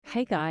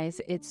Hey guys,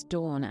 it's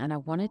Dawn and I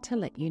wanted to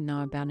let you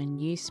know about a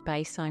new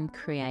space I'm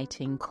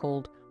creating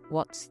called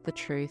What's the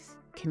Truth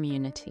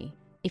Community.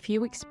 If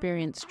you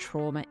experience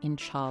trauma in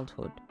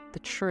childhood, the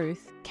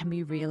truth can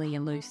be really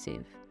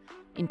elusive.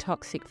 In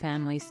toxic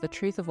families, the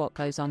truth of what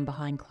goes on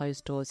behind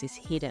closed doors is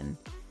hidden.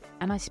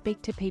 And I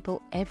speak to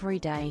people every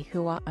day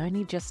who are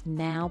only just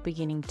now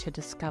beginning to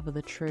discover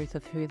the truth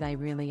of who they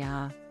really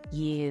are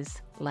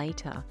years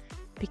later,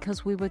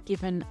 because we were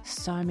given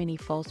so many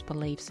false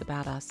beliefs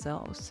about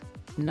ourselves.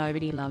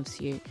 Nobody loves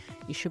you.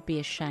 You should be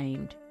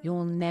ashamed.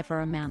 You'll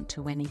never amount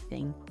to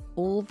anything.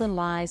 All the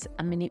lies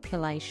and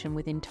manipulation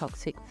within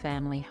toxic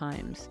family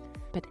homes.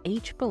 But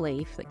each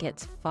belief that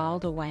gets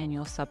filed away in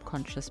your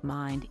subconscious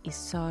mind is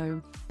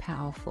so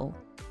powerful.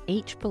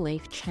 Each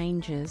belief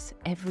changes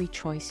every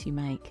choice you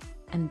make,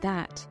 and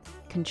that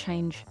can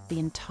change the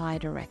entire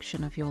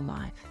direction of your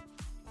life.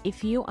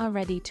 If you are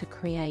ready to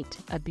create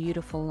a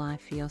beautiful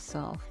life for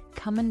yourself,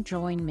 come and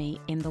join me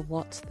in the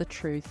What's the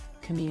Truth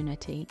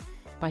community.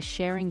 By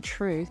sharing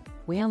truth,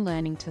 we are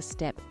learning to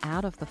step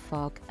out of the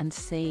fog and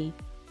see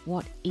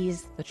what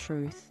is the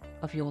truth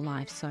of your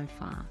life so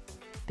far.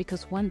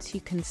 Because once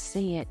you can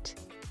see it,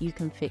 you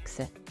can fix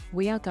it.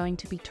 We are going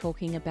to be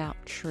talking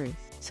about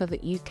truth so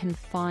that you can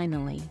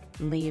finally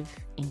live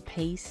in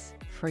peace,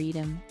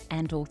 freedom,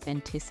 and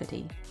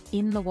authenticity.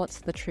 In the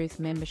What's the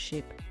Truth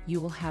membership, you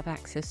will have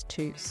access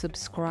to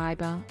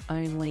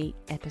subscriber-only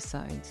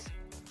episodes,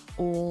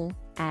 all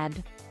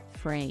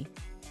ad-free,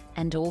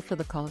 and all for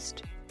the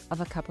cost of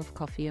a cup of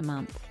coffee a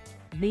month.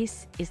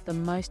 This is the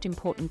most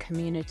important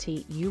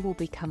community you will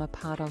become a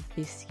part of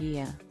this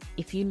year.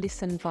 If you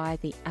listen via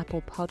the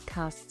Apple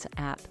Podcasts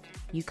app,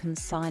 you can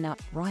sign up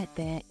right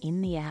there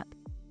in the app.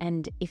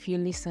 And if you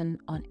listen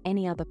on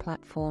any other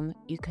platform,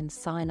 you can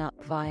sign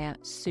up via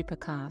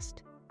Supercast.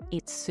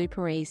 It's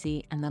super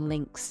easy and the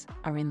links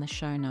are in the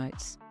show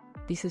notes.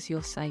 This is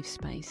your safe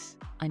space.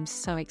 I'm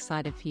so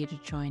excited for you to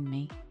join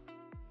me.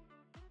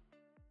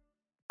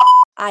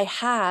 I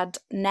had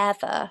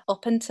never,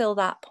 up until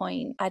that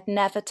point, I'd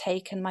never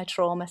taken my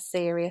trauma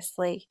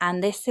seriously.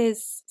 And this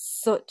is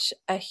such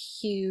a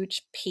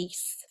huge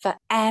piece for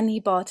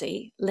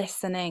anybody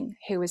listening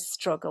who is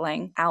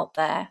struggling out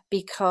there,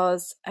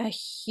 because a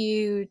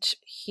huge,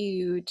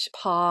 huge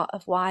part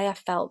of why I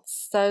felt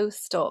so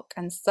stuck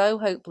and so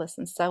hopeless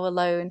and so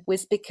alone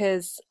was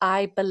because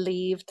I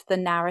believed the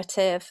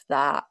narrative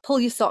that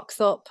pull your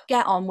socks up,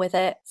 get on with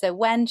it. So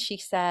when she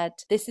said,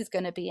 this is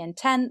going to be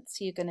intense,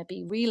 you're going to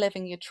be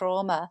reliving your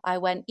trauma, I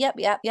went, yep,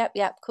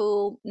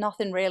 cool.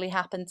 Nothing really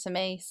happened to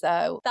me.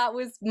 So that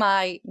was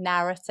my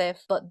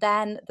narrative. But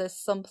then there's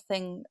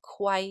something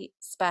quite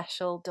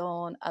special,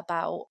 Dawn,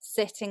 about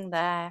sitting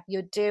there.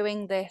 You're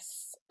doing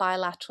this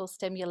bilateral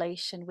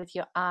stimulation with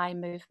your eye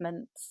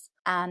movements,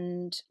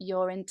 and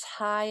your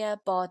entire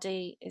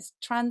body is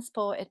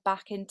transported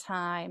back in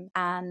time,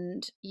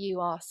 and you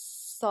are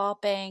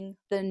sobbing.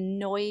 The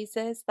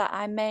noises that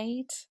I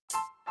made.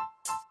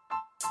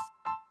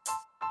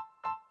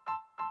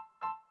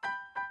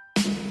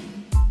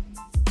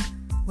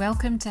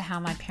 Welcome to How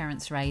My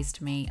Parents Raised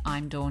Me.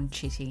 I'm Dawn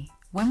Chitty.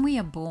 When we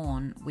are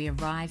born, we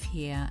arrive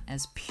here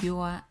as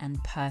pure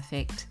and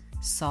perfect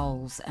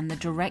souls, and the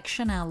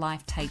direction our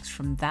life takes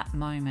from that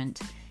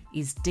moment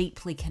is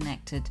deeply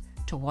connected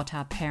to what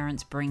our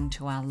parents bring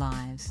to our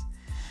lives.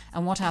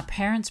 And what our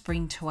parents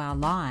bring to our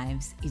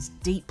lives is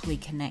deeply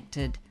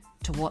connected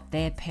to what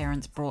their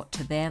parents brought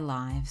to their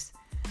lives.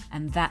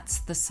 And that's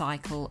the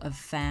cycle of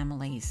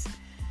families.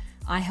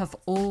 I have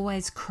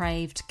always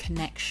craved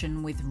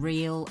connection with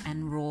real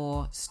and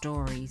raw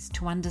stories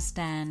to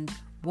understand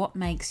what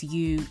makes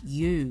you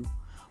you,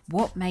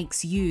 what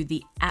makes you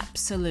the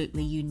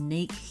absolutely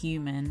unique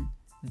human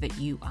that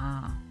you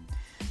are.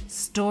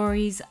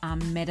 Stories are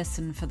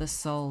medicine for the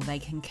soul. They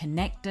can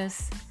connect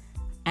us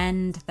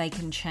and they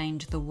can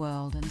change the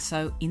world. And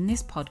so in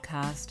this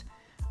podcast,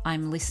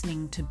 I'm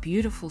listening to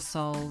beautiful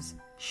souls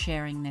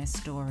sharing their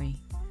story.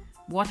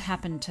 What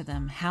happened to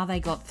them, how they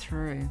got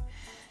through,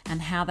 and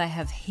how they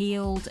have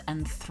healed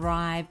and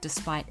thrived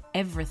despite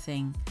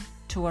everything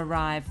to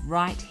arrive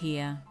right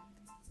here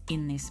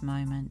in this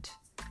moment.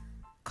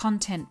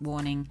 Content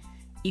warning: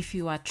 if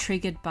you are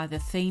triggered by the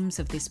themes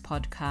of this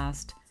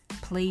podcast,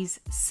 please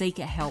seek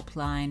a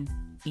helpline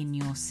in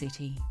your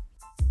city.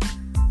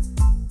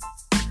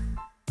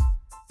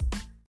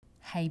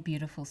 Hey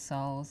beautiful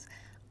souls,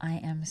 I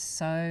am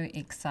so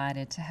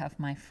excited to have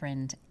my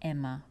friend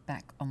Emma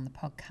back on the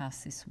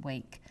podcast this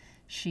week.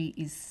 She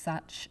is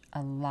such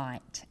a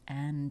light,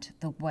 and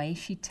the way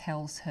she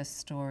tells her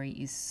story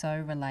is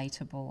so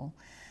relatable.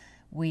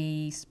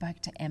 We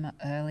spoke to Emma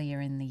earlier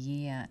in the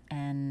year,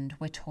 and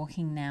we're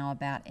talking now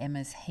about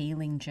Emma's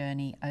healing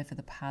journey over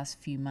the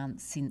past few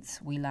months since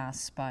we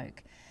last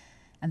spoke.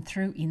 And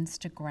through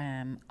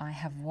Instagram, I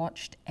have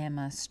watched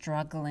Emma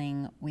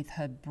struggling with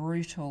her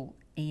brutal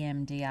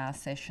EMDR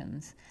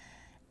sessions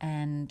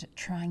and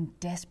trying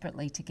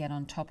desperately to get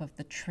on top of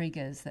the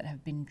triggers that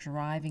have been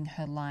driving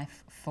her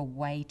life for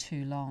way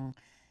too long.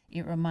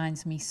 It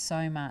reminds me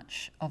so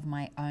much of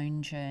my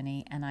own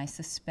journey, and I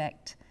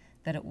suspect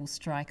that it will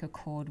strike a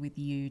chord with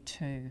you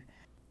too.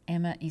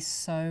 Emma is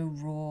so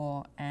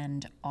raw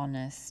and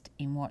honest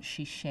in what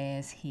she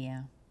shares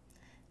here.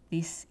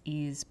 This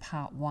is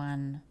part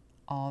 1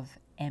 of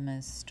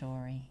Emma's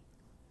story.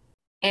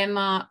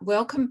 Emma,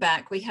 welcome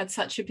back. We had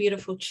such a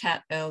beautiful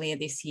chat earlier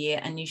this year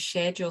and you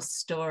shared your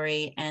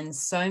story and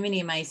so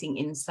many amazing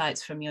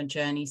insights from your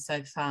journey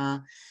so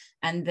far.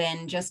 And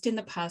then just in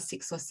the past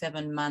 6 or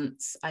 7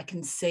 months, I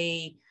can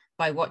see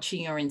by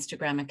watching your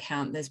Instagram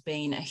account, there's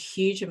been a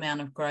huge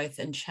amount of growth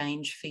and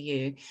change for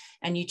you.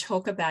 And you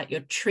talk about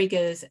your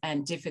triggers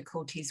and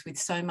difficulties with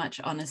so much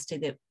honesty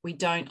that we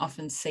don't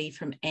often see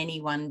from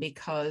anyone,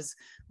 because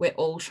we're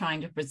all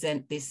trying to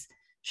present this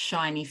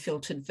shiny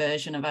filtered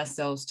version of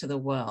ourselves to the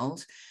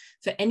world.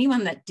 For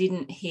anyone that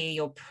didn't hear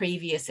your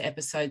previous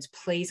episodes,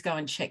 please go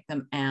and check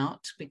them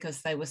out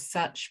because they were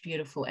such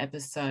beautiful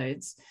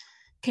episodes.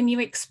 Can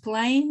you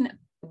explain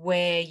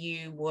where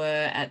you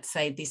were at,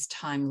 say, this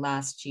time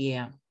last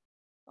year?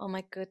 Oh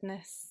my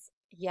goodness,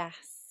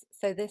 yes.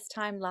 So this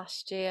time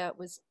last year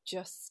was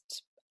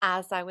just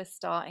as I was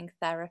starting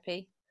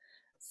therapy.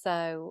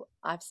 So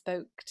I've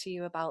spoke to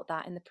you about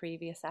that in the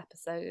previous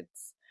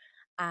episodes.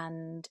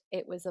 And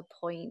it was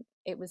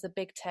a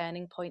big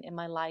turning point in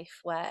my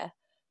life where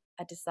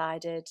I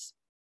decided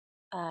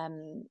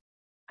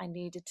I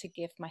needed to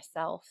give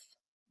myself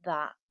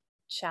that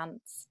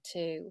chance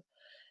to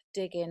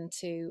dig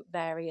into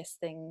various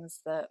things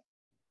that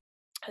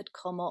had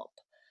come up.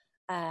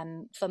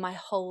 For my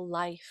whole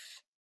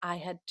life, I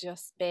had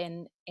just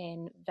been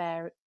in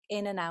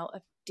and out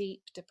of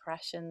deep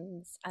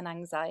depressions and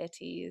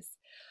anxieties,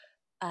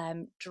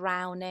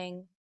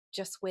 drowning,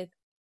 just with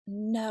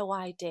no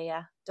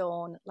idea,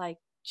 Dawn, like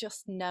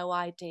just no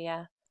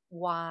idea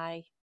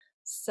why.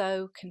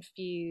 So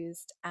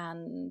confused,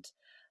 and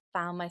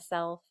found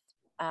myself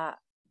at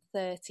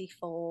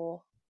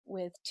 34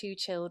 with 2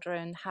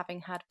 children,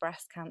 having had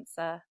breast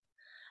cancer,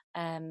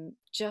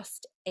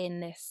 just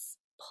in this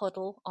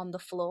puddle on the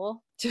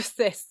floor, just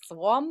this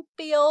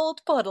swampy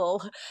old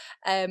puddle,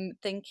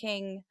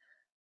 thinking,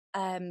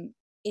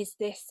 is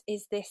this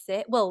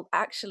it? Well,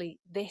 actually,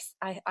 this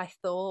I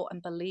thought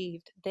and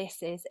believed,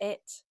 this is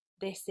it.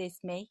 This is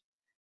me.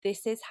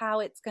 This is how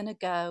it's going to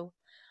go,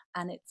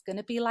 and it's going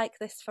to be like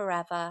this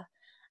forever.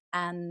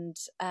 And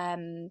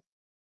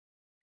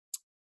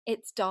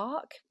it's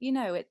dark,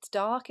 it's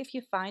dark if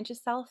you find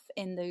yourself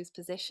in those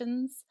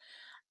positions.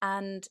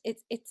 And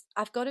it's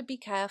I've got to be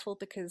careful,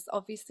 because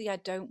obviously I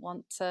don't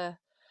want to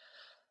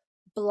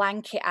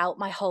blanket out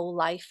my whole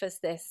life as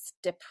this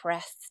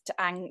depressed,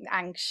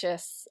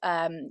 anxious,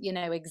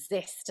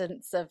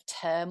 existence of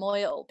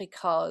turmoil,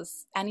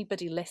 because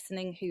anybody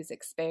listening who's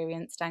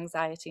experienced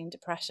anxiety and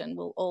depression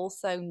will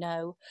also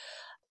know,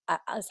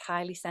 as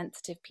highly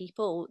sensitive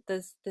people,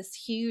 there's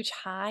huge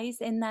highs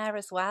in there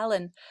as well.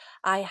 And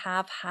I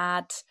have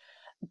had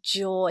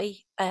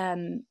joyful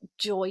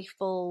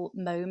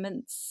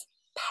moments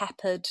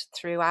peppered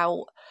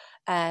throughout,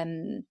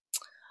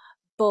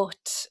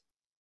 but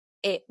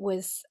it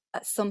was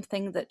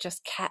something that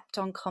just kept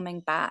on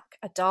coming back,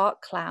 a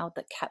dark cloud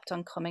that kept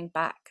on coming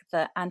back,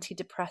 that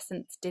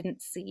antidepressants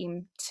didn't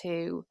seem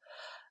to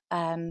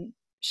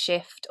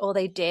shift, or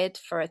they did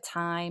for a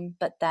time,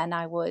 but then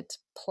I would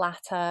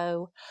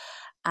plateau.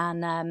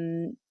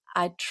 And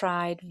I'd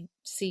tried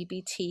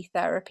CBT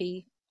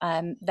therapy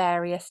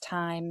various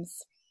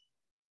times,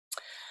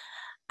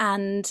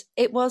 and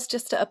it was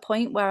just at a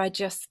point where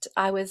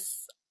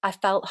I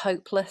felt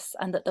hopeless,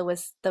 and that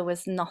there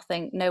was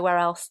nothing, nowhere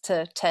else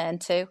to turn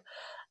to.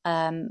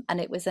 And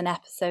it was an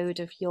episode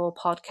of your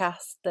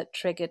podcast that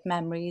triggered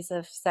memories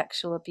of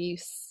sexual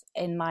abuse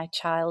in my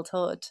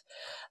childhood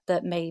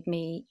that made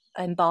me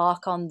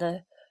embark on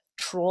the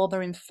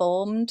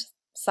trauma-informed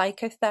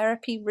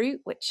psychotherapy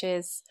route, which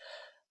is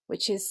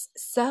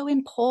so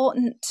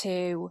important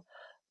to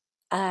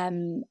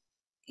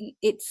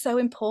it's so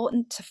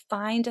important to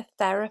find a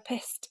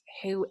therapist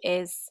who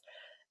is,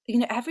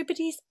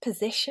 everybody's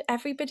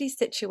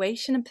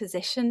situation and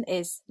position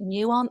is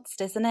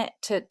nuanced, isn't it,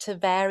 to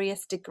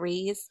various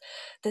degrees.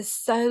 There's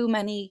so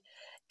many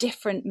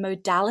different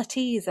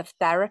modalities of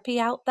therapy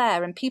out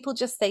there, and people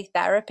just say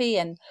therapy,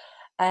 and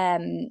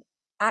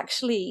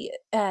actually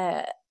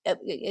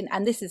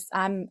and this is,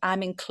 I'm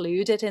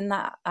included in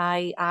that.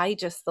 I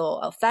just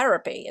thought, oh,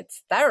 therapy,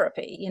 it's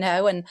therapy,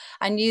 and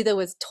I knew there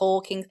was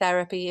talking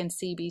therapy and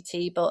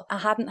CBT, but I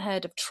hadn't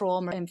heard of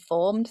trauma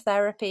informed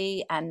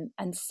therapy. And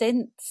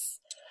since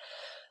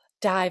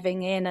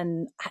diving in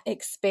and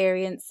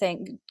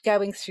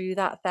going through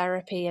that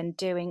therapy and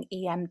doing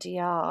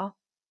EMDR,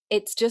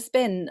 it's just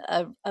been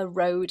a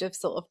road of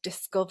sort of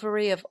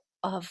discovery of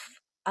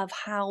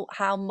how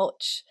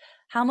much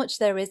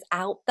there is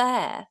out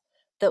there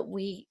that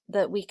we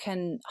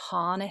can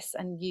harness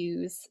and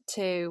use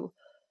to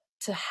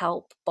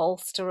help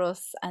bolster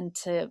us and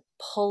to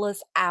pull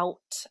us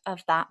out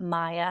of that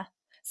mire.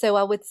 So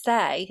I would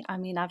say,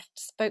 I've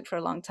spoke for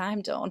a long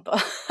time, Dawn,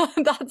 but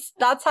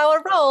that's how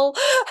I roll.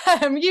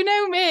 You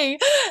know me.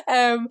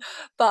 But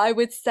I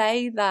would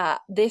say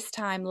that this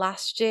time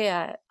last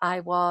year, I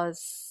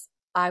was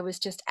I was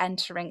just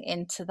entering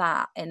into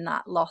that, in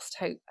that lost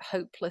hope,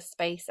 hopeless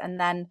space. And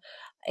then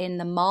in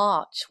the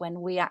March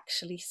when we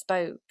actually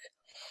spoke,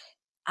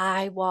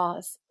 I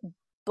was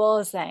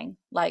buzzing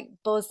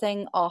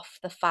off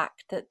the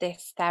fact that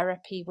this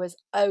therapy was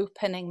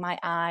opening my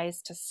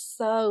eyes to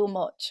so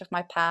much of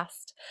my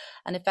past.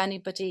 And if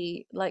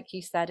anybody, like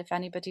you said, if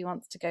anybody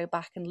wants to go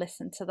back and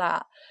listen to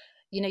that,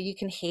 you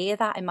can hear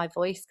that in my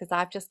voice, because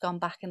I've just gone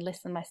back and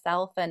listened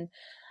myself, and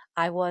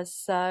I was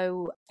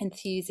so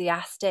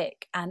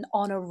enthusiastic and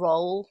on a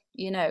roll,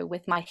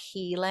 with my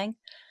healing.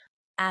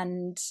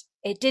 And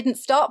it didn't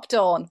stop,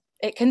 Dawn.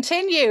 It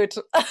continued.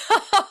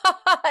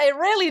 It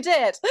really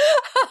did.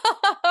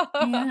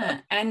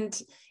 Yeah.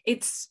 And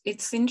it's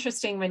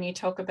interesting when you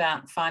talk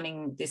about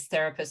finding this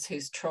therapist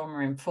who's trauma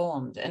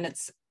informed. And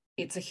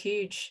it's a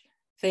huge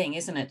thing,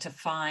 isn't it? To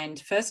find,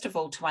 first of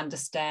all, to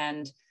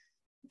understand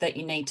that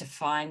you need to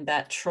find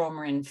that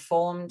trauma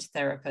informed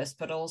therapist,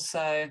 but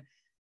also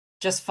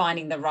just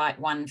finding the right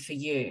one for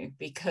you,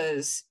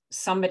 because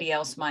somebody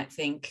else might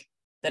think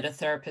that a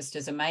therapist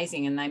is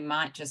amazing and they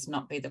might just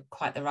not be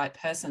quite the right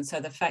person. So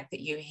the fact that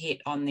you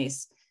hit on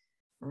this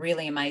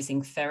really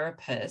amazing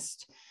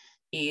therapist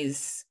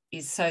is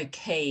so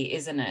key,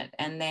 isn't it?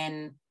 And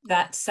then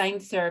that same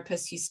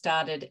therapist, you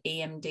started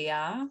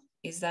EMDR,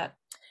 is that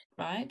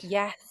right?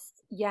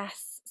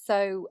 Yes.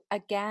 So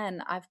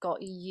again, I've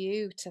got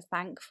you to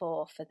thank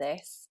for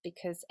this,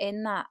 because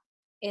in that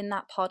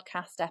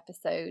podcast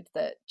episode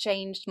that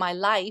changed my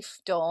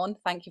life, Dawn,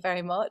 thank you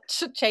very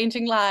much,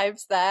 changing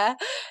lives there,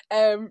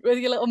 with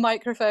your little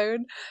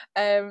microphone.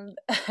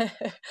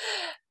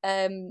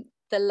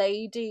 The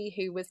lady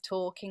who was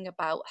talking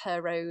about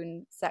her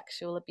own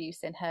sexual abuse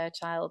in her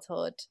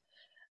childhood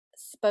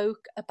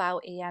spoke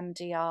about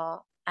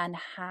EMDR and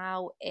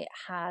how it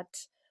had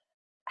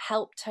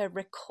helped her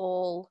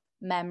recall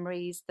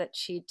memories that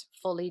she'd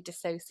fully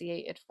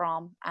dissociated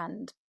from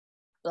and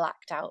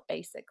blacked out,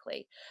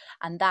 basically.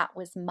 And that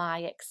was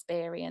my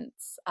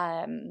experience.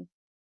 I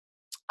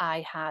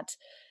had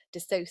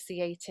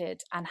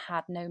dissociated and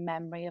had no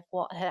memory of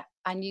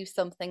I knew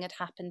something had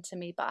happened to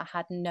me, but I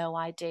had no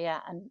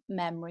idea and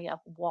memory of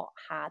what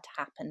had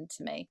happened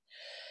to me.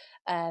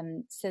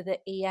 So the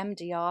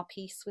EMDR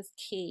piece was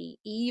key,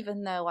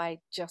 even though I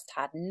just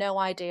had no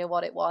idea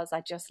what it was.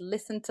 I just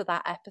listened to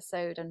that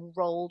episode and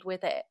rolled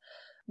with it.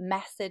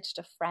 Messaged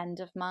a friend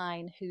of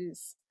mine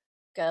whose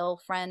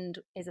girlfriend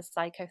is a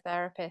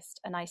psychotherapist,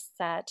 and I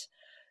said,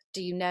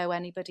 do you know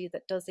anybody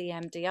that does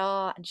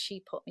EMDR? And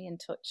she put me in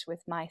touch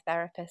with my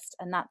therapist,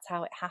 and that's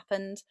how it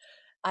happened.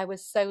 I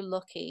was so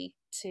lucky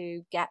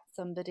to get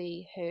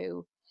somebody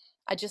who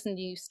I just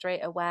knew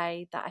straight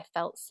away that I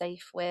felt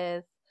safe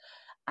with.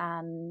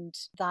 And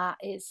that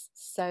is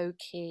so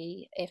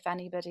key. If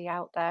anybody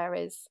out there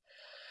is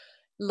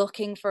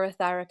looking for a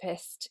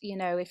therapist,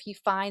 if you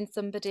find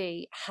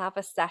somebody, have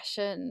a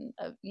session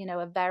of,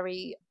 a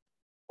very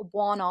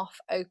one-off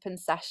open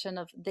session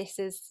of, this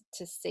is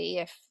to see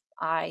if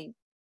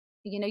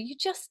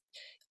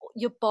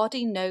your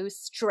body knows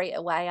straight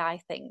away. I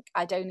think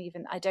I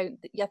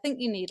think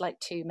you need like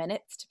 2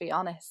 minutes, to be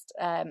honest.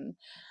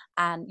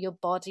 And your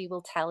body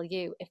will tell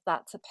you if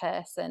that's a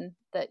person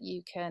that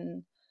you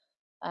can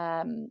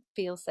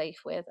feel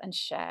safe with and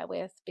share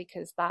with,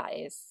 because that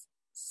is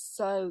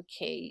so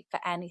key for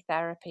any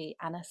therapy,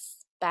 and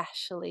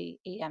especially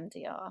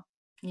EMDR.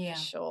 Yeah, for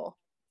sure.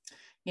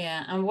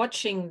 Yeah, and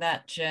watching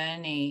that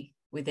journey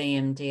with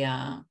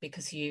EMDR,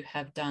 because you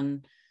have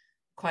done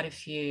quite a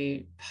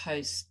few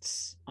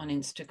posts on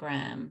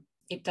Instagram,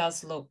 it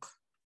does look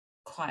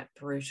quite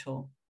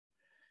brutal.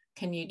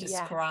 Can you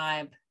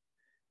describe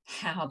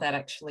how that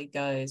actually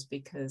goes?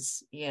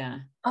 Because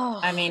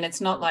I mean,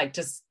 it's not like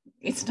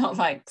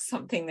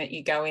something that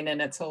you go in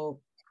and it's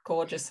all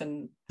gorgeous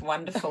and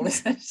wonderful,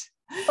 is it?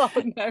 Oh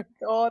no,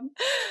 God.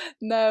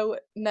 No,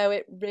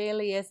 it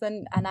really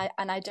isn't. And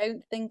I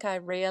don't think I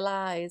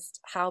realized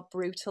how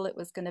brutal it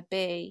was going to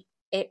be.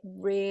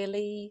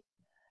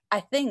 I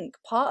think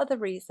part of the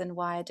reason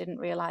why I didn't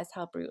realize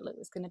how brutal it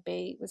was going to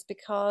be was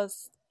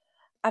because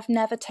I've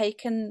never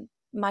taken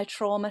my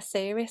trauma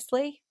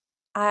seriously.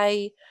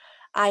 I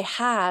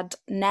had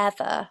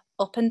never,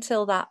 up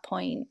until that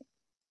point,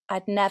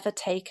 I'd never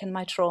taken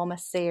my trauma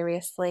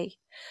seriously.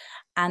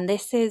 And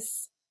this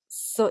is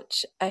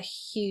such a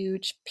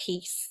huge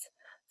piece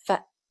for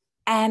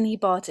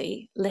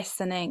anybody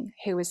listening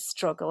who is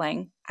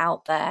struggling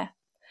out there,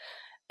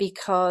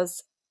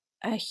 because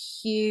a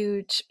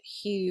huge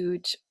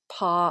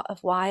part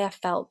of why I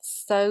felt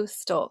so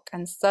stuck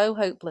and so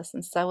hopeless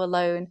and so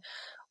alone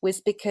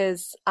was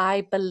because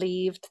I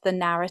believed the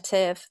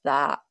narrative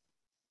that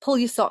pull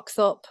your socks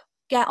up,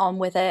 get on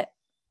with it,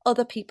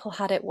 other people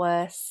had it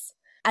worse.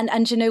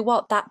 And you know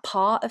what? That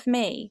part of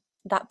me,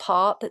 that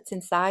part that's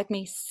inside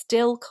me,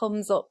 still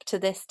comes up to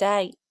this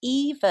day,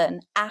 even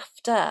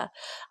after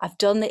I've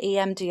done the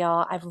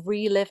EMDR, I've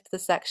relived the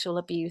sexual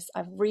abuse,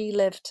 I've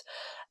relived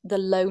the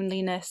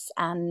loneliness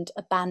and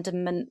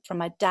abandonment from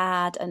my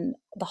dad and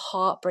the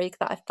heartbreak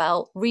that I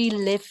felt,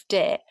 relived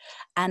it.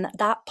 And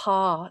that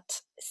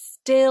part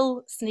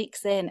still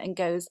sneaks in and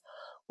goes,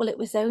 well, it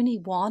was only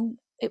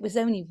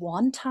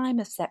one time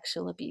of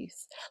sexual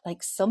abuse.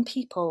 Like, some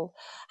people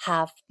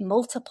have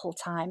multiple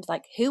times.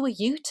 Like, who are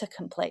you to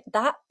complain?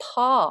 That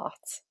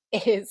part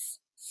is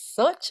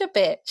such a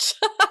bitch.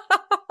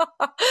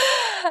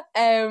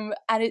 And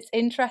it's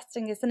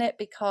interesting, isn't it?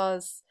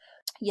 Because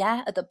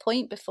at the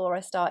point before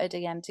I started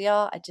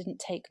EMDR, I didn't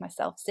take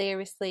myself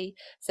seriously.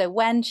 So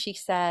when she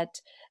said,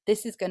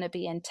 this is going to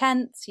be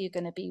intense, you're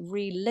going to be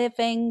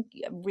reliving,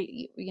 you're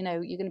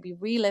going to be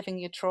reliving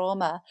your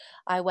trauma,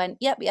 I went,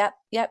 yep,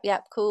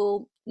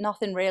 cool.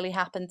 Nothing really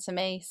happened to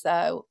me.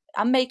 So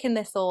I'm making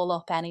this all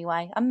up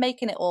anyway. I'm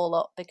making it all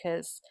up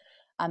because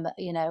I'm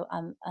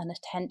an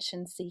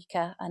attention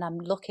seeker and I'm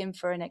looking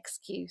for an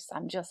excuse.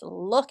 I'm just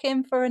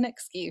looking for an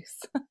excuse.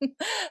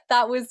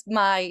 That was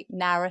my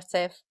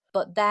narrative.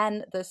 But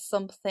then there's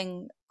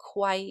something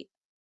quite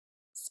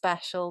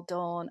special,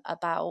 Dawn,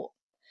 about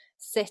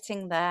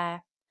sitting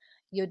there.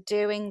 You're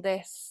doing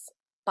this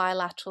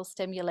bilateral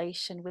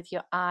stimulation with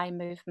your eye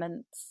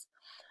movements,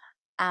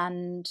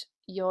 and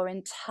your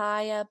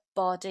entire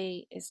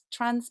body is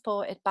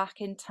transported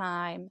back in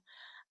time,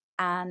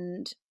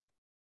 and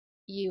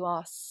you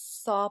are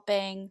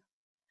sobbing.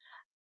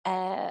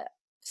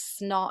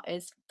 Snot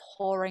is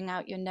pouring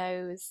out your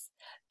nose.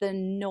 The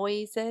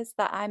noises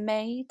that I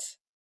made,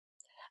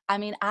 I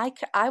mean,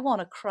 I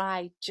want to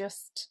cry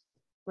just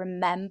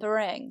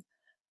remembering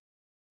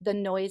the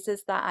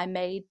noises that I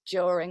made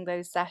during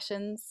those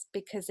sessions,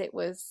 because it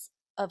was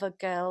of a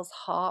girl's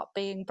heart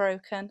being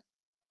broken.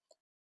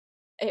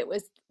 It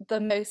was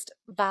the most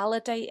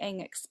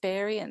validating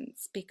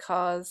experience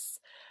because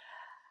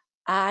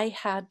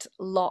I'd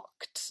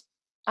locked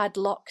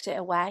it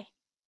away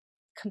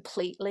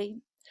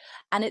completely.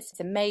 And it's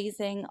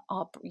amazing.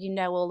 You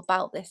know all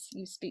about this.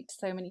 You speak to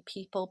so many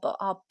people, but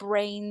our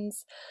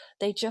brains,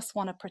 they just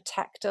want to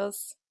protect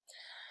us.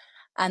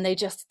 And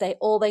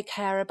all they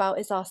care about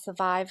is our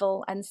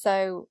survival. And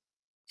so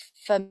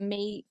for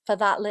me, for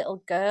that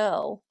little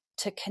girl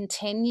to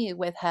continue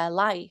with her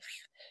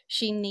life,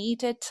 she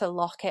needed to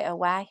lock it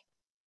away.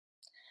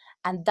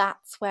 And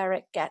that's where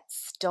it gets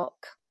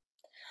stuck.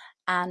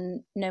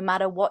 And no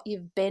matter what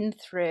you've been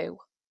through,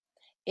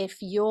 if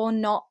you're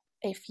not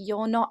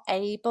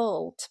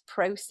able to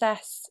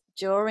process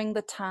during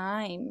the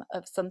time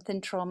of something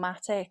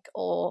traumatic,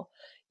 or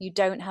you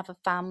don't have a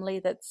family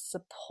that's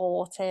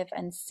supportive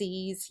and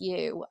sees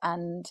you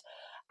and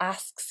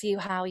asks you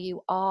how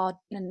you are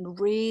and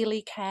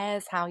really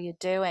cares how you're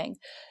doing,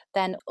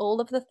 then all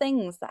of the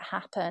things that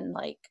happen,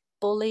 like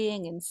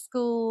bullying in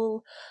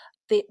school,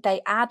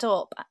 they add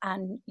up,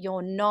 and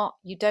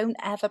you don't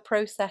ever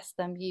process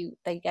them.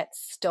 They get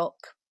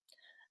stuck.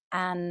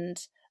 And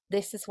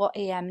this is what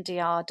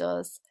EMDR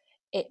does.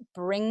 It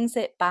brings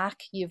it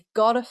back. You've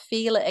got to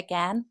feel it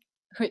again,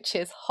 which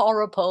is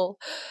horrible,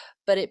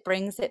 but it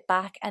brings it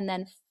back. And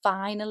then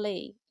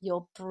finally,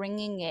 you're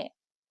bringing it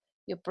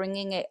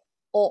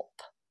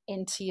up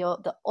into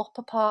the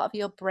upper part of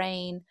your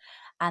brain.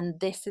 And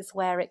this is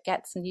where it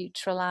gets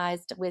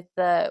neutralized with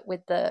the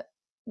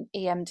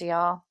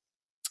EMDR.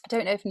 I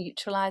don't know if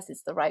neutralized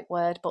is the right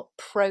word, but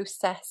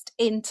processed,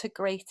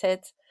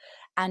 integrated.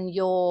 And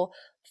your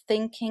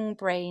thinking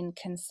brain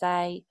can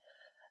say,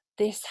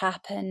 this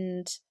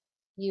happened,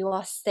 you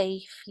are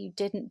safe, you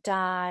didn't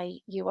die,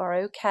 you are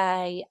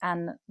okay.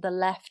 And the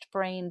left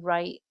brain,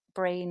 right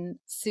brain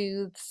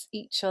soothes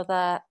each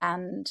other,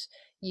 and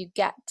you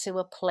get to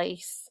a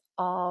place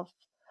of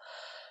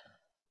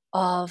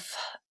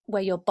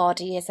where your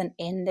body isn't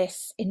in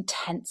this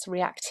intense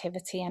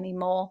reactivity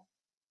anymore.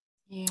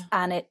 Yeah.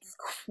 And it's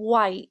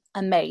quite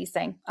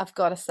amazing, I've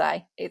got to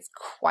say. It's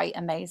quite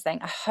amazing.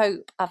 I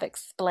hope I've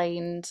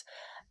explained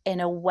in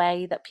a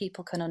way that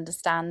people can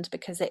understand,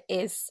 because it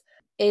is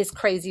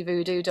crazy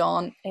voodoo,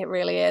 Dawn. It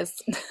really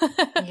is.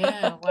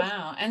 Yeah,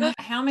 wow. And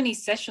how many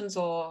sessions,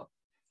 or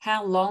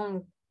how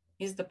long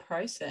is the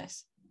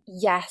process?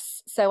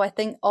 Yes. So I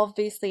think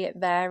obviously it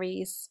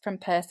varies from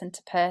person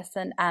to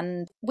person.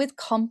 And with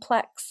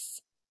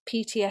complex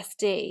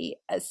PTSD,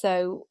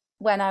 so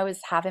when I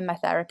was having my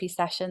therapy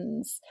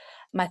sessions,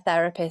 my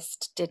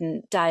therapist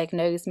didn't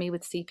diagnose me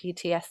with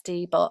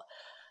CPTSD, but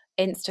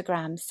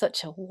Instagram's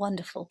such a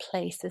wonderful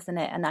place, isn't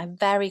it? And I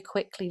very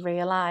quickly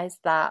realized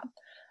that,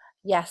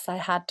 yes, I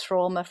had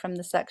trauma from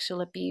the sexual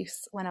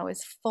abuse when I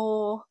was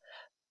 4,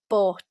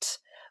 but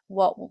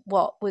what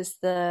was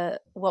the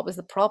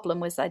problem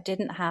was I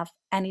didn't have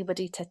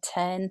anybody to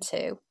turn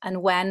to.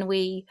 And when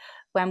we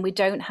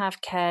don't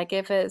have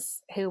caregivers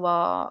who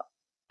are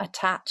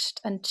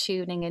attached and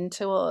tuning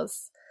into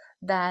us,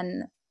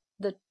 then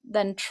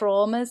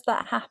traumas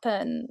that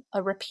happen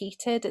are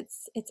repeated.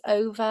 It's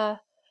over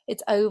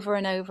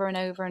and over and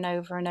over and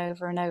over and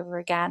over and over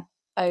again,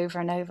 over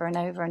and over and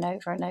over and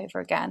over and over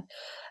again.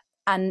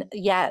 And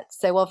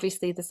so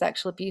obviously the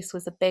sexual abuse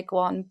was a big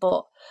one,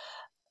 but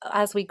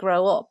as we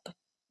grow up,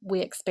 we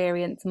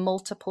experience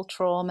multiple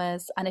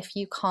traumas. And if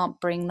you can't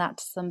bring that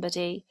to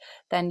somebody,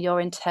 then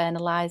you're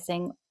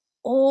internalizing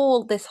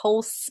this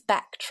whole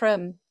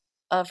spectrum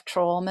of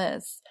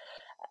traumas.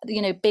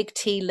 Big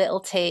T, little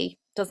t,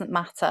 doesn't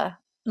matter.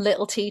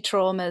 little T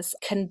traumas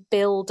can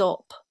build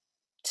up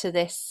to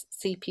this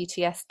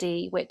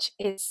CPTSD, which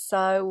is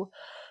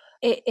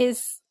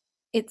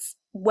it's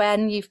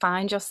when you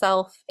find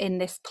yourself in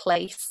this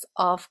place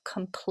of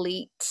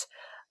complete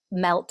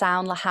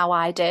meltdown, like how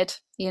I did,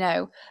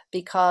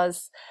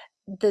 because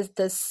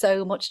there's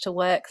so much to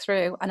work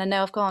through. And I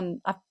know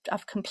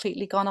I've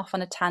completely gone off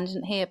on a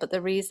tangent here, but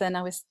the reason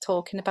I was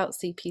talking about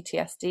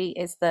CPTSD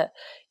is that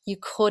you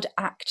could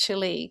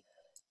actually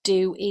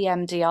do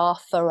EMDR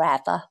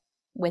forever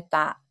with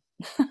that.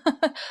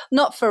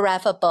 Not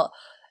forever, but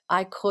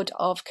I could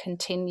have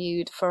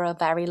continued for a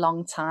very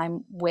long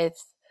time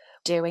with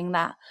doing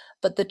that.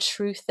 But the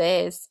truth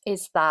is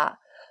that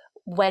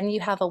when you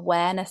have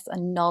awareness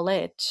and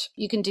knowledge,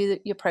 you can do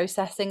your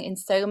processing in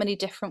so many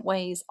different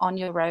ways on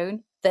your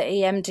own. The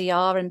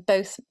EMDR, and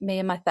both me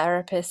and my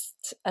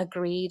therapist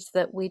agreed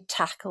that we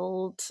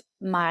tackled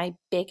my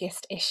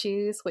biggest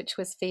issues, which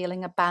was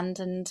feeling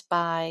abandoned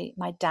by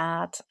my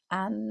dad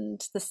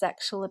and the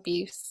sexual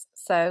abuse.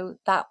 So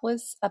that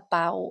was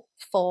about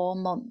 4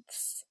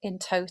 months in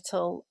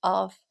total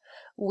of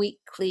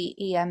weekly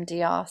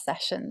EMDR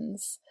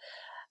sessions.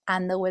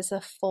 And there was a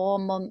 4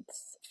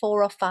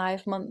 or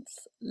 5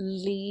 months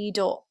lead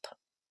up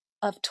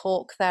of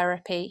talk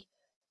therapy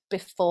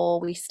before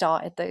we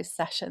started those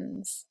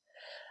sessions.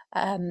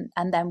 And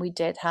then we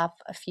did have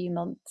a few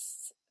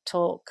months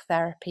talk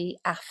therapy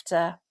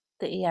after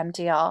the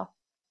EMDR.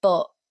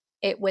 But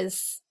it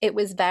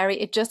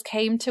just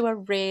came to a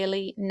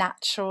really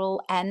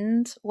natural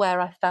end where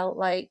I felt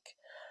like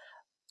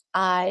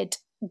I'd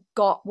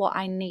got what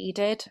I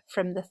needed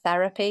from the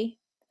therapy.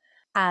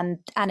 And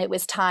it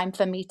was time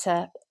for me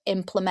to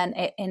implement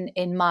it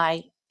in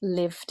my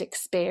lived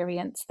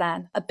experience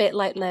then. A bit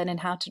like learning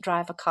how to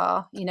drive a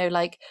car.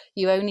 Like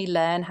you only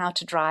learn how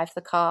to drive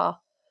the car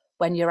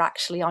when you're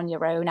actually on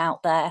your own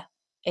out there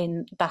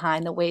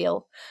behind the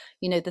wheel.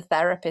 The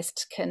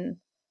therapist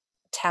can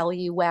tell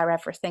you where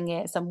everything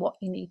is and what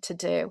you need to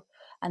do,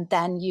 and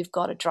then you've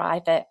got to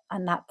drive it.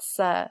 And that's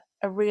a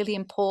really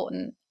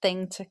important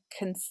thing to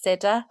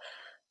consider,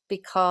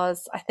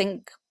 because I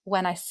think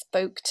when I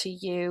spoke to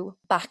you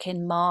back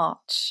in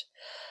March,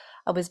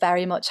 I was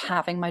very much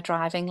having my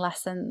driving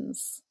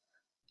lessons,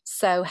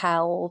 so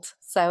held,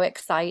 so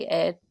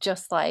excited,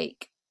 just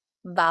like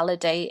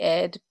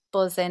validated,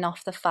 buzzing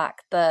off the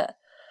fact that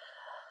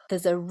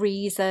there's a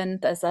reason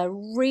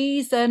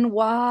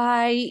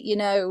why,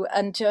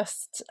 and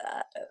just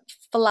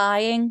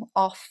flying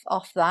off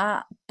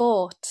that.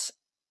 But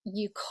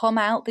you come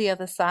out the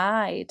other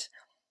side,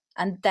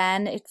 and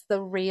then it's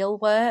the real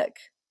work.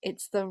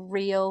 It's the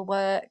real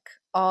work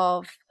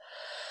of,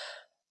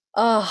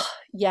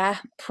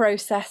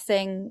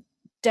 processing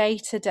day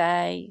to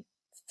day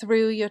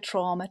through your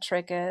trauma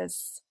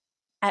triggers,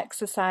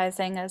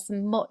 exercising as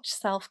much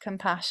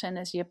self-compassion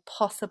as you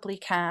possibly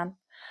can,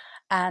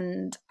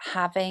 and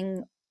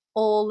having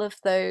all of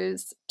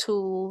those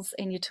tools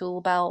in your tool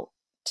belt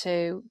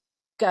to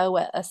go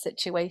at a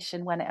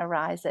situation when it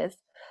arises,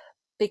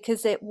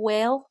 because it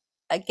will,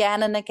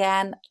 again and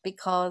again,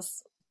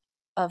 because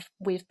of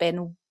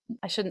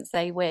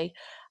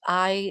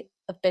I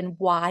have been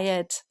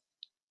wired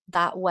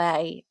that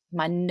way.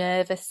 My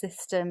nervous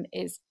system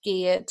is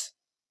geared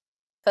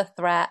for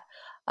threat.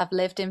 I've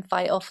lived in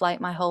fight or flight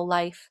my whole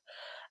life.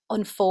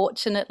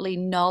 Unfortunately,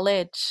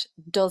 knowledge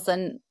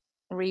doesn't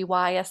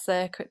rewire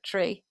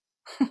circuitry.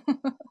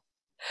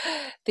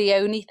 The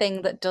only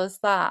thing that does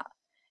that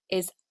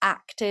is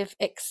active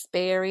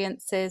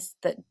experiences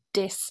that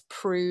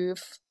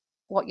disprove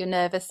what your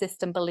nervous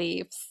system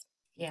believes.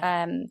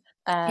 Yeah.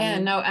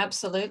 No,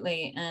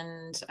 absolutely.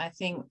 And I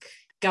think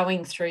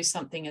going through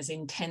something as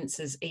intense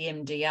as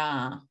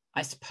EMDR,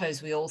 I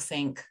suppose we all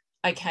think,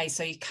 okay,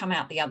 so you come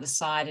out the other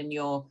side and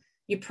you're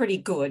pretty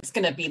good. It's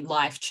going to be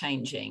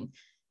life-changing.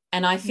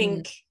 And I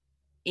think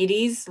it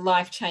is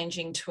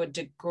life-changing to a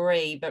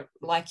degree, but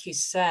like you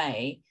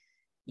say,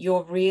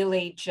 you're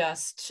really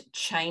just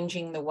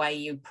changing the way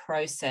you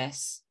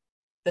process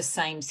the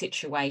same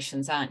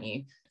situations, aren't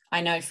you?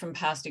 I know from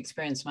past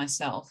experience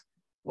myself,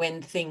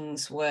 when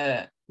things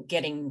were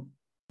getting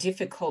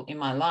difficult in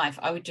my life,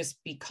 I would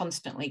just be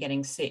constantly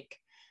getting sick,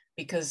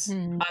 because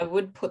I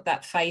would put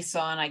that face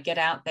on, I get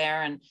out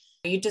there and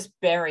you just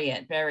bury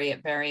it.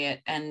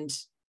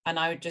 And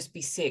I would just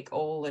be sick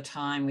all the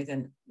time with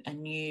a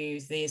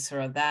new this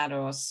or that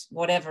or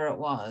whatever it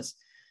was,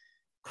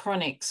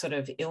 chronic sort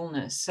of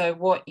illness. So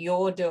what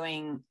you're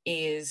doing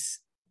is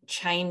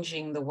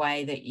changing the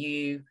way that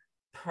you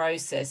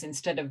process.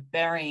 Instead of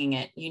burying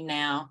it,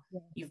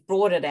 you've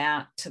brought it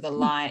out to the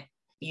light.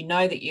 You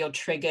know that you're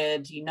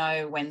triggered, you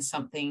know when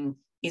something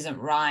isn't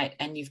right,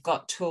 and you've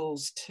got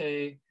tools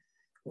to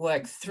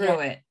work through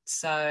it.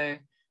 So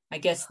I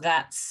guess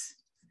that's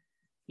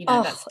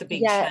that's the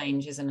big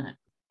change, isn't it?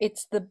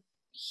 It's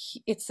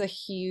a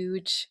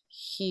huge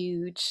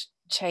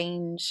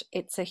change.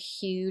 It's a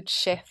huge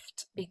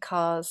shift,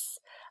 because,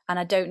 and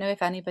I don't know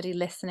if anybody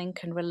listening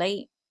can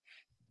relate,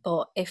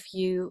 but if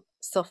you've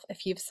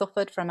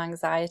suffered from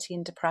anxiety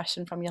and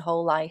depression for your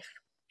whole life,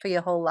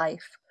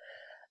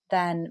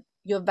 then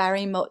you're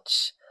very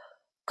much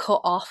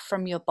cut off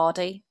from your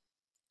body.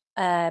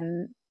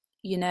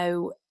 You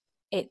know,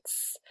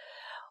 it's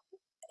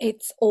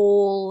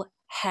all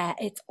hair,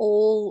 it's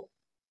all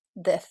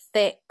the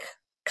thick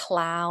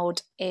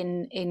cloud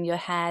in your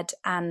head,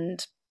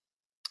 and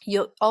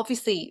you're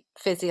obviously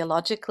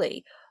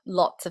physiologically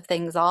lots of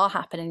things are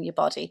happening in your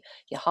body.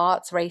 Your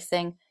heart's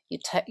racing,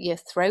 your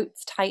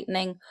throat's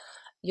tightening,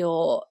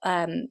 you're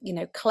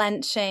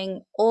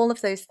clenching, all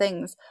of those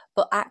things.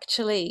 But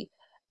actually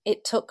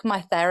it took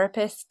my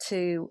therapist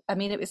to, I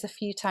mean, it was a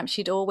few times,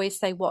 she'd always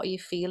say, what are you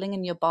feeling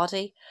in your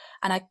body?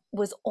 And I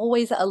was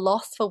always at a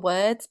loss for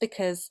words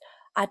because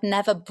I'd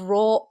never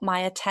brought my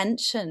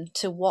attention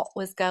to what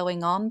was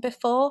going on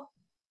before.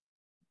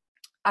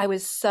 I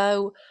was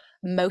so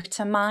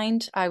motor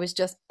mind. I was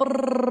just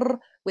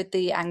with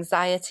the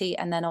anxiety,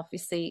 and then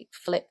obviously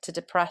flipped to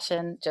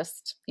depression,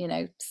 just,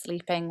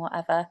 sleeping,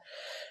 whatever.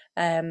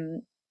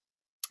 And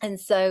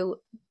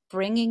so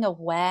bringing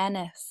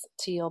awareness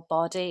to your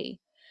body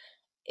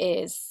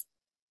is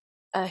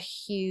a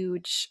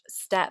huge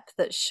step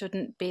that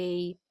shouldn't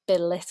be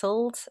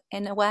belittled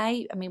in a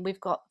way. I mean,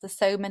 there's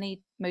so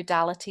many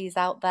modalities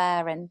out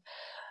there, and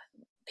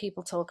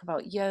people talk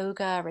about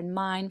yoga and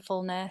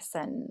mindfulness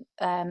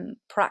and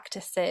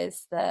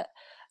practices that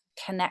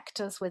connect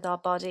us with our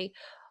body.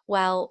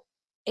 Well,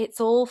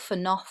 it's all for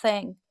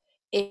nothing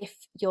if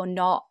you're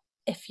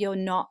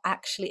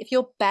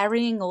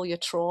burying all your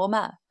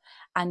trauma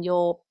and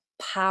you're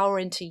power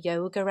into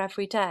yoga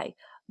every day,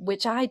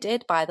 which I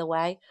did, by the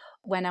way.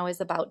 When I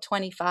was about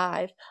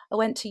 25, I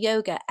went to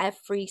yoga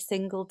every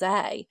single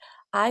day.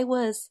 I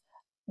was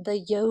the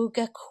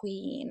yoga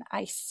queen.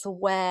 I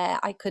swear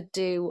I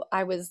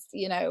was,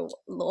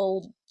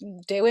 all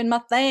doing my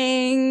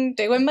thing,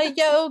 doing my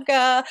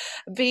yoga,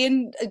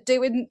 doing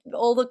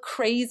all the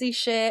crazy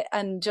shit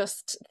and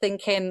just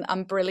thinking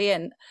I'm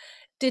brilliant.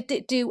 Did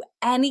it do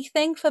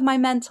anything for my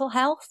mental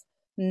health?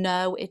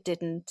 No, it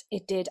didn't.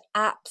 It did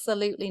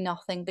absolutely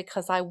nothing,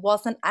 because I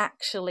wasn't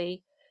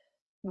actually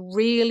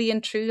really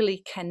and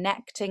truly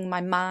connecting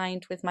my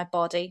mind with my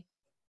body.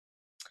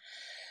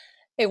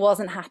 It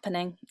wasn't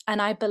happening.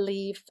 And I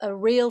believe a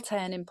real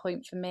turning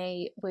point for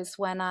me was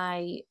when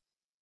I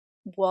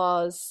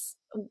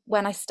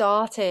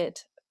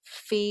started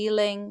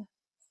feeling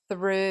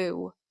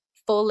through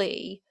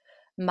fully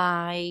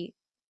my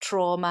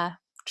trauma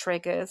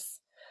triggers.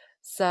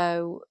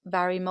 So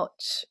very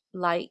much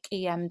like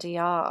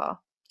EMDR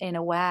in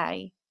a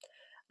way,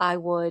 I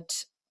would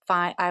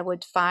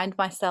find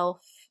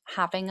myself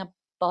having a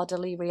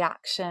bodily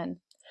reaction,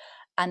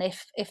 and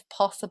if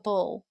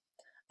possible,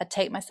 I'd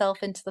take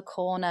myself into the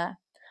corner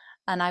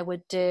and I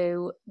would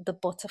do the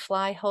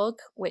butterfly hug,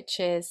 which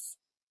is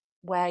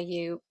where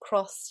you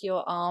cross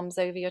your arms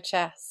over your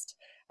chest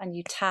and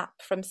you tap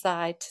from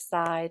side to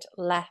side,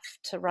 left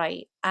to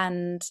right.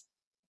 And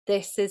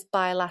this is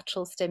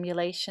bilateral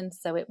stimulation,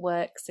 so it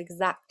works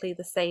exactly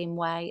the same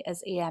way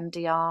as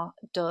EMDR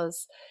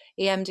does.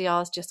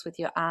 EMDR is just with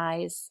your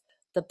eyes.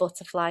 The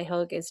butterfly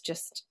hug is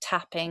just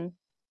tapping.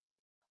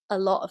 A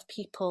lot of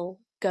people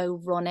go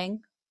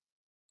running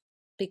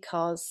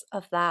because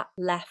of that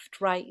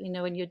left, right,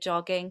 when you're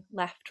jogging,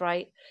 left,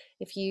 right.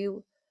 If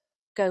you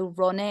go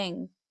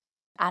running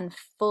and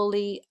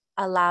fully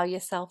allow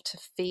yourself to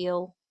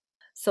feel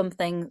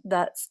something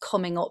that's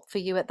coming up for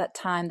you at that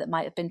time that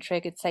might have been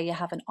triggered, say you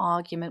have an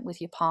argument with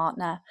your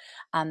partner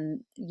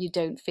and you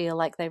don't feel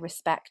like they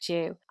respect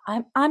you.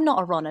 I'm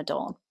not a runner,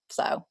 Dawn,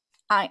 so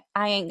I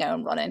ain't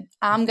going running.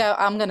 I'm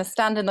going to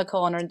stand in the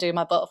corner and do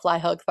my butterfly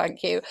hug,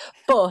 thank you.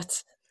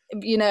 But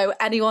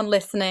anyone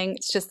listening,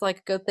 it's just like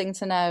a good thing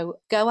to know.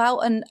 Go out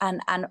and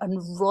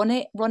run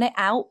it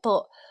out,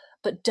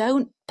 but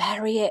don't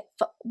bury it.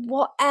 For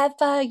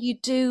whatever you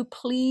do,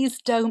 please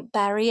don't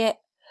bury it.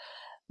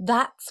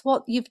 That's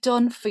what you've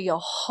done for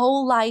your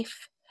whole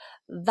life.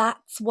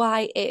 That's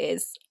why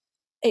it's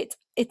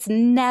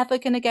never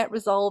going to get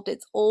resolved.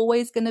 It's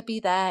always going to be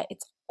there.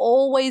 It's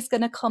always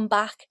going to come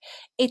back.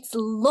 It's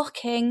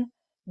looking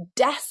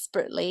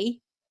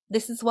desperately.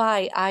 This is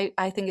why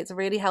I think it's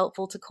really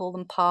helpful to call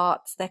them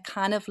parts. They're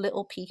kind of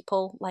little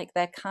people, like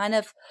they're kind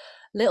of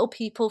little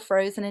people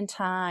frozen in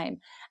time,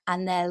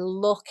 and they're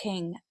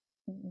looking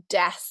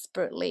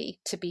desperately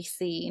to be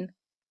seen.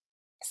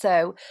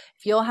 So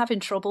if you're having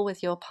trouble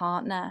with your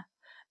partner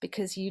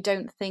because you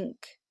don't think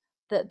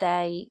that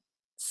they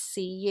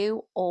see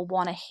you or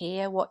want to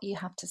hear what you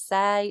have to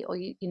say, or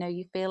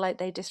you feel like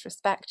they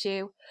disrespect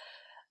you,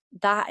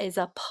 that is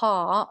a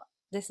part.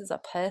 This is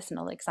a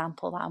personal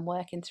example that I'm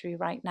working through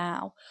right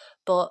now,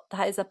 but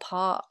that is a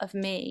part of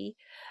me,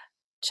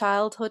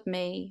 childhood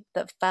me,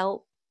 that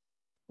felt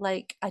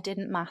like I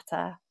didn't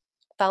matter,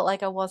 felt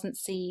like I wasn't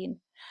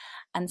seen.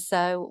 And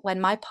so when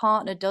my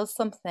partner does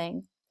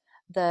something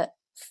that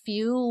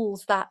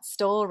fuels that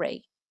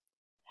story,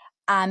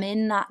 I'm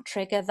in that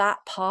trigger. That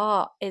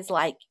part is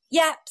like,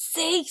 yep,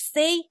 see,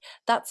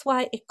 that's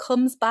why it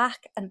comes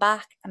back and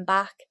back and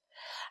back.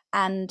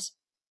 And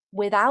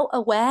without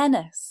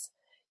awareness,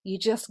 you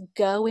just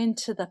go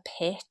into the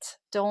pit,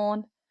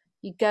 Dawn.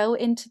 You go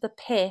into the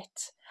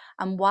pit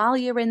And while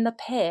you're in the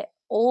pit,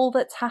 all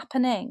that's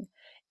happening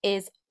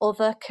is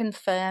other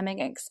confirming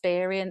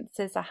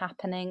experiences are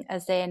happening,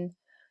 as in,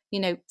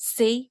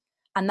 see,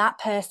 and that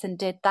person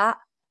did that,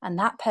 and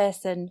that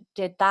person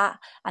did that,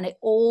 and it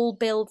all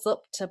builds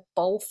up to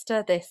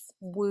bolster this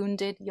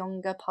wounded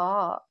younger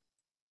part.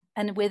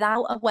 And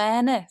without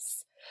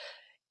awareness,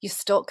 you're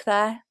stuck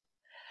there.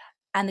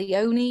 And the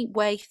only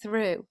way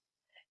through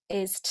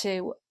is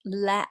to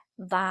let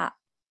that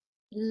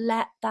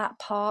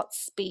part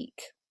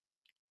speak.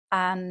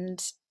 And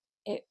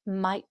it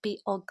might be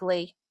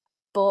ugly,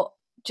 but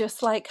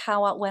just like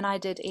how when I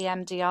did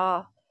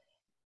EMDR,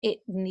 it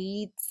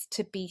needs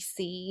to be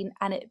seen,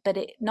 but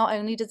it not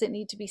only does it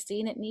need to be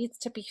seen, it needs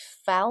to be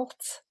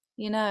felt.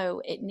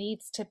 It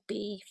needs to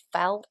be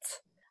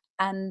felt.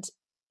 And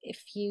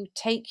if you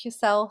take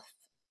yourself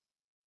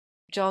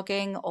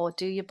jogging or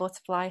do your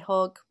butterfly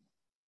hug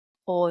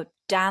or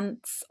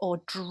dance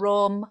or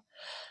drum,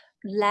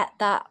 let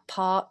that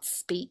part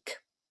speak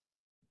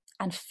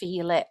and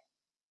feel it.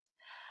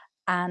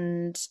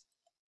 And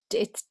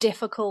it's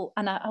difficult,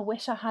 and I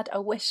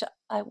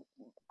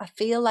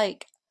feel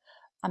like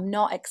I'm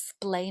not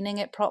explaining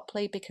it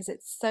properly, because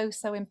it's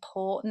so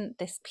important,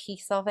 this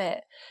piece of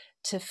it,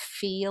 to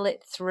feel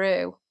it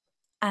through.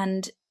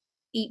 And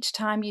each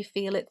time you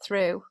feel it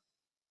through,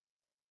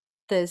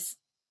 there's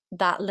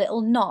that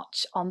little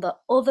notch on the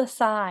other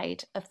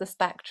side of the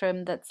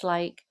spectrum that's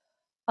like,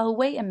 oh,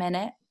 wait a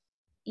minute,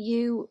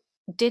 you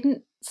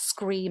didn't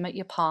scream at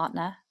your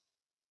partner.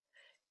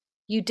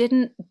 You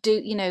didn't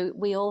do,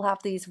 we all have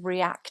these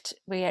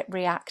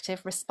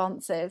reactive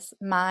responses.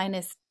 Mine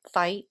is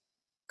fight,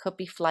 could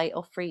be flight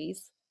or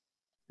freeze.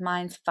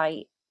 Mine's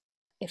fight.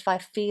 If I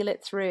feel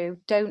it through,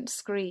 don't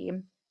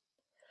scream,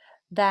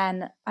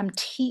 then I'm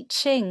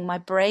teaching my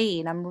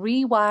brain, I'm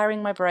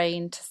rewiring my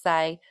brain to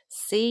say,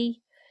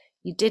 see,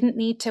 you didn't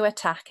need to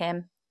attack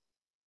him.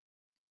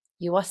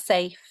 You are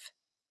safe.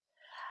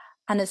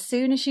 And as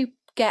soon as you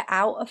get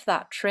out of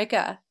that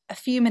trigger, a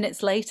few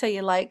minutes later,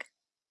 you're like,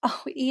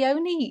 oh, he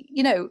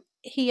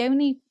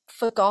only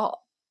forgot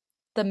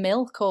the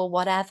milk or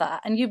whatever.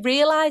 And you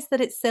realize that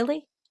it's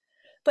silly.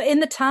 But in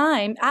the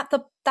time, at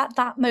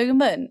that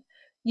moment,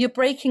 you're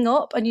breaking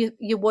up and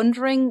you're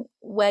wondering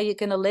where you're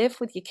going to live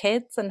with your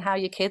kids and how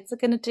your kids are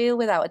going to deal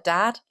without a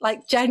dad.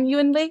 Like,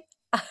 genuinely.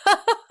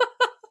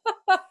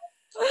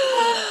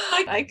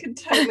 I could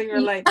totally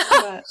relate to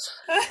that.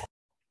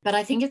 But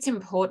I think it's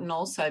important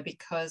also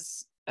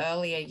because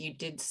earlier you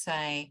did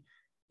say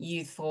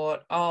you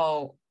thought,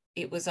 oh,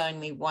 it was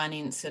only one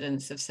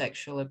incidence of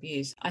sexual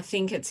abuse. I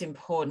think it's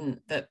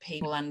important that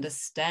people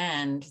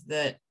understand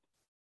that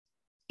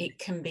it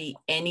can be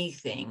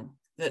anything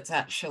that's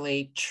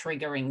actually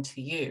triggering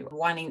to you.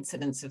 One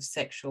incidence of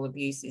sexual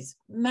abuse is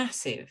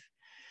massive,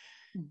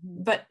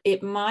 but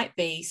it might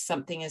be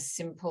something as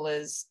simple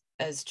as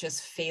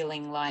just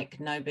feeling like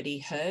nobody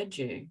heard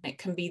you. It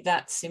can be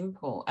that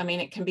simple. I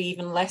mean, it can be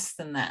even less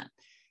than that.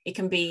 It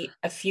can be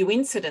a few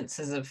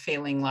incidences of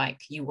feeling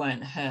like you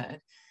weren't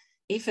heard.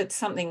 If it's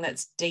something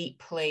that's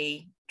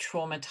deeply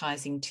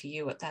traumatizing to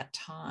you at that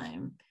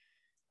time,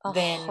 100%.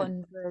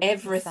 Then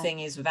everything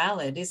is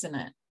valid, isn't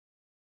it?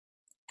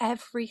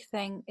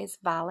 Everything is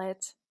valid.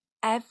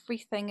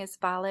 Everything is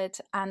valid.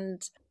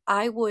 And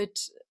I'm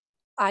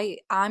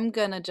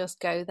going to just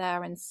go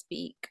there and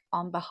speak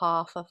on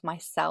behalf of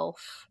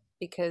myself,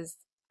 because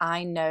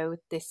I know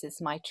this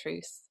is my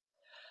truth.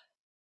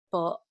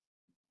 But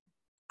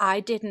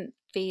I didn't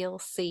feel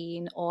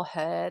seen or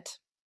heard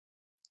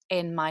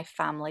in my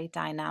family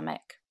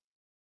dynamic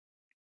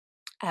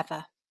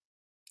ever.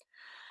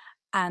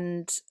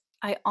 And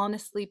I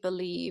honestly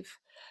believe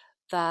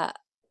that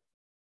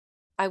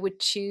I would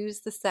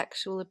choose the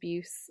sexual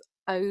abuse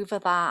over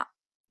that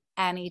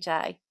any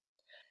day.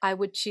 I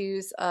would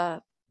choose a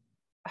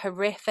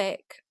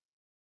horrific,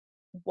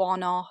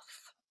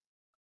 one-off,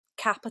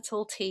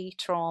 capital T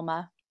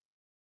trauma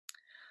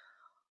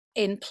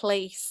in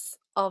place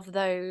of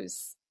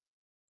those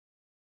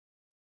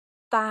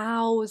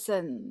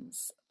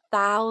thousands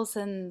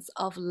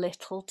of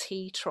little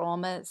T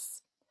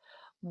traumas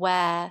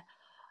where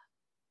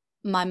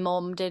my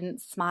mum didn't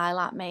smile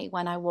at me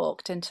when I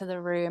walked into the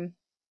room,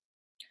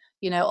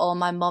 or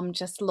my mum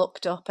just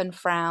looked up and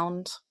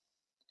frowned.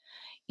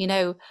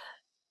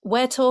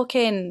 We're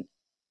talking,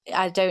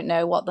 I don't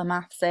know what the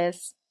maths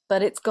is,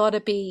 but it's got to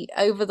be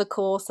over the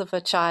course of a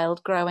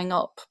child growing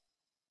up.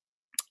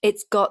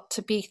 It's got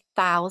to be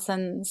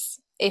thousands.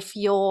 If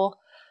you're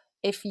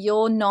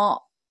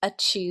not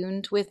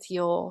attuned with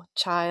your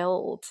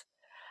child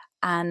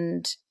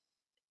and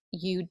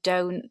you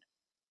don't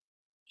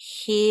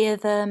hear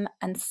them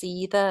and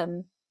see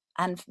them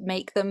and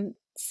make them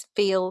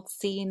feel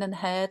seen and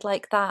heard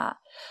like that,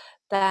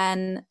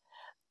 then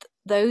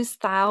those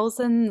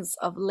thousands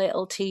of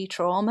little T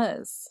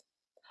traumas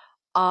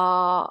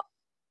are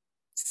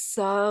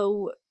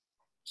so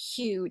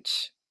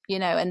huge,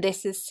 and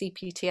this is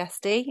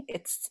CPTSD.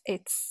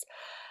 It's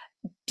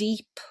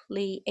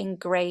deeply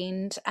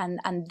ingrained,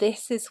 and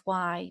this is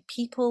why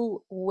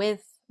people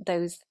with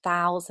those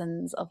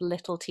thousands of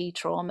little T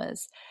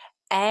traumas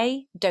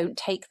don't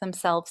take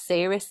themselves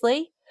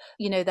seriously.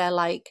 They're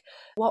like,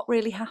 what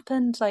really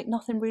happened? Like,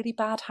 nothing really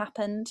bad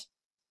happened.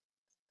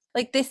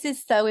 Like, this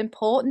is so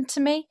important to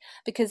me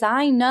because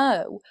I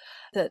know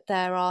that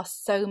there are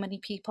so many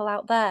people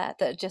out there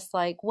that are just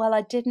like, well,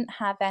 I didn't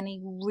have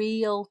any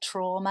real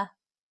trauma.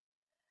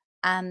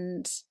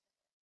 And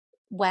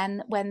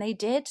when they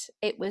did,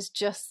 it was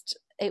just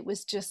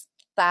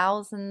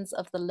thousands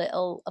of the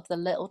little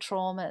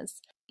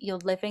traumas. You're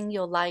living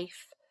your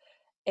life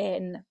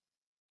in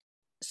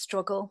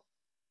struggle.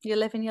 You're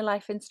living your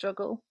life in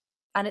struggle,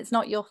 and it's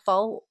not your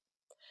fault.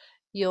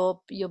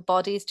 Your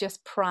body's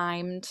just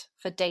primed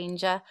for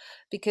danger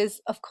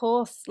because, of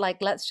course, like,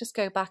 let's just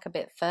go back a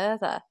bit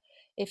further.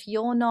 If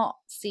you're not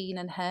seen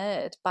and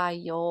heard by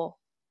your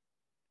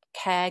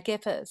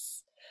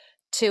caregivers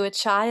to a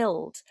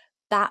child,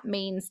 that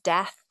means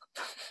death.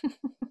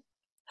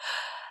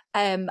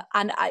 And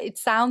it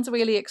sounds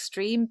really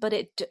extreme, but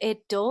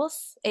it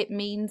does. It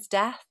means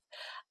death.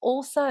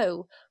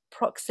 Also,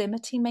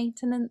 proximity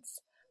maintenance,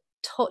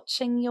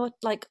 touching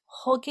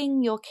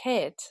hugging your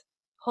kid,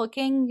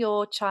 hugging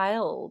your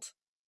child,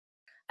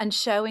 and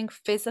showing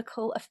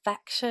physical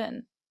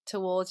affection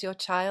towards your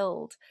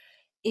child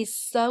is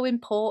so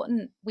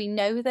important. We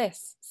know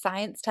this.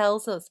 Science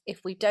tells us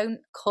if we don't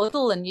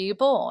cuddle a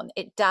newborn,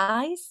 it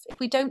dies. If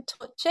we don't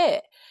touch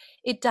it,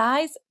 it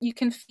dies. You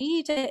can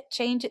feed it,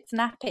 change its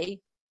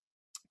nappy,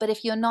 but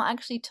if you're not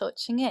actually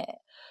touching it,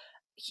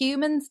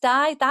 humans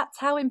die. That's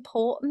how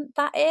important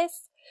that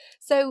is.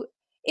 So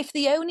if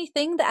the only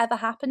thing that ever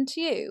happened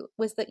to you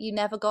was that you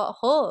never got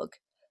a hug,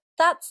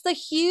 that's the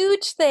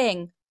huge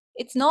thing.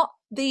 It's not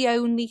the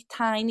only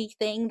tiny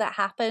thing that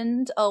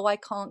happened. Oh, I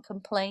can't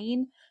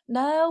complain.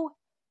 No,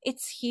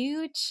 it's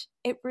huge.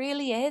 It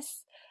really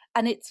is.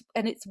 And it's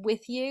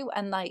with you.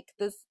 And like,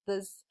 there's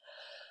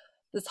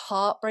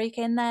heartbreak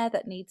in there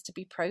that needs to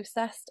be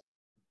processed.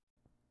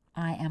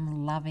 I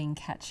am loving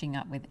catching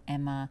up with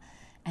Emma,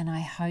 and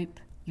I hope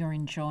you're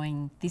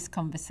enjoying this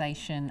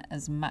conversation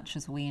as much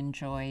as we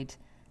enjoyed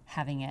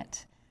having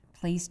it.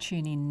 Please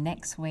tune in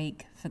next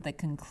week for the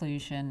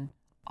conclusion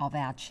of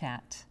our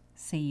chat.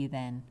 See you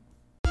then.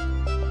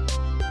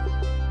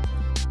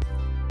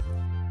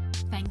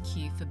 Thank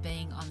you for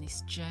being on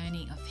this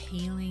journey of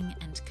healing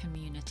and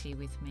community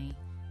with me.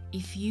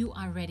 If you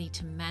are ready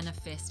to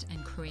manifest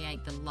and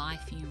create the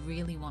life you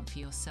really want for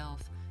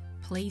yourself,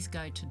 please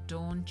go to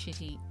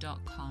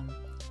dawnchitty.com.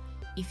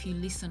 If you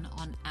listen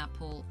on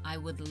Apple, I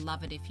would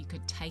love it if you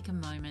could take a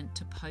moment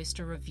to post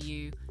a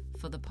review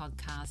for the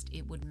podcast.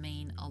 It would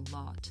mean a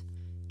lot.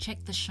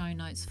 Check the show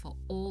notes for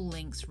all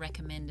links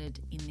recommended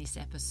in this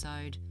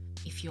episode.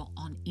 If you're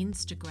on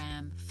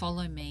Instagram,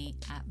 follow me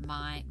at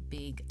My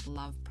Big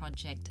Love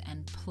Project,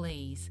 and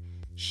please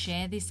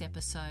share this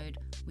episode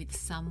with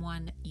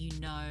someone you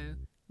know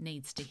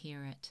needs to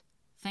hear it.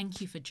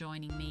 Thank you for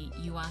joining me.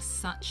 You are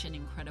such an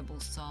incredible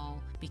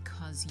soul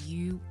because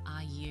you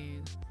are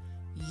you.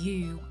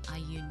 You are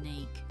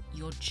unique.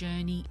 Your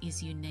journey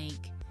is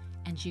unique,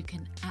 and you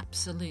can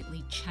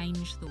absolutely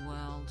change the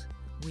world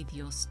with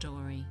your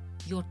story.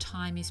 Your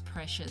time is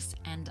precious,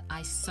 and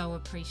I so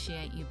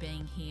appreciate you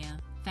being here.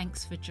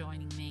 Thanks for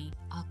joining me.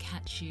 I'll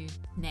catch you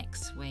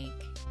next week.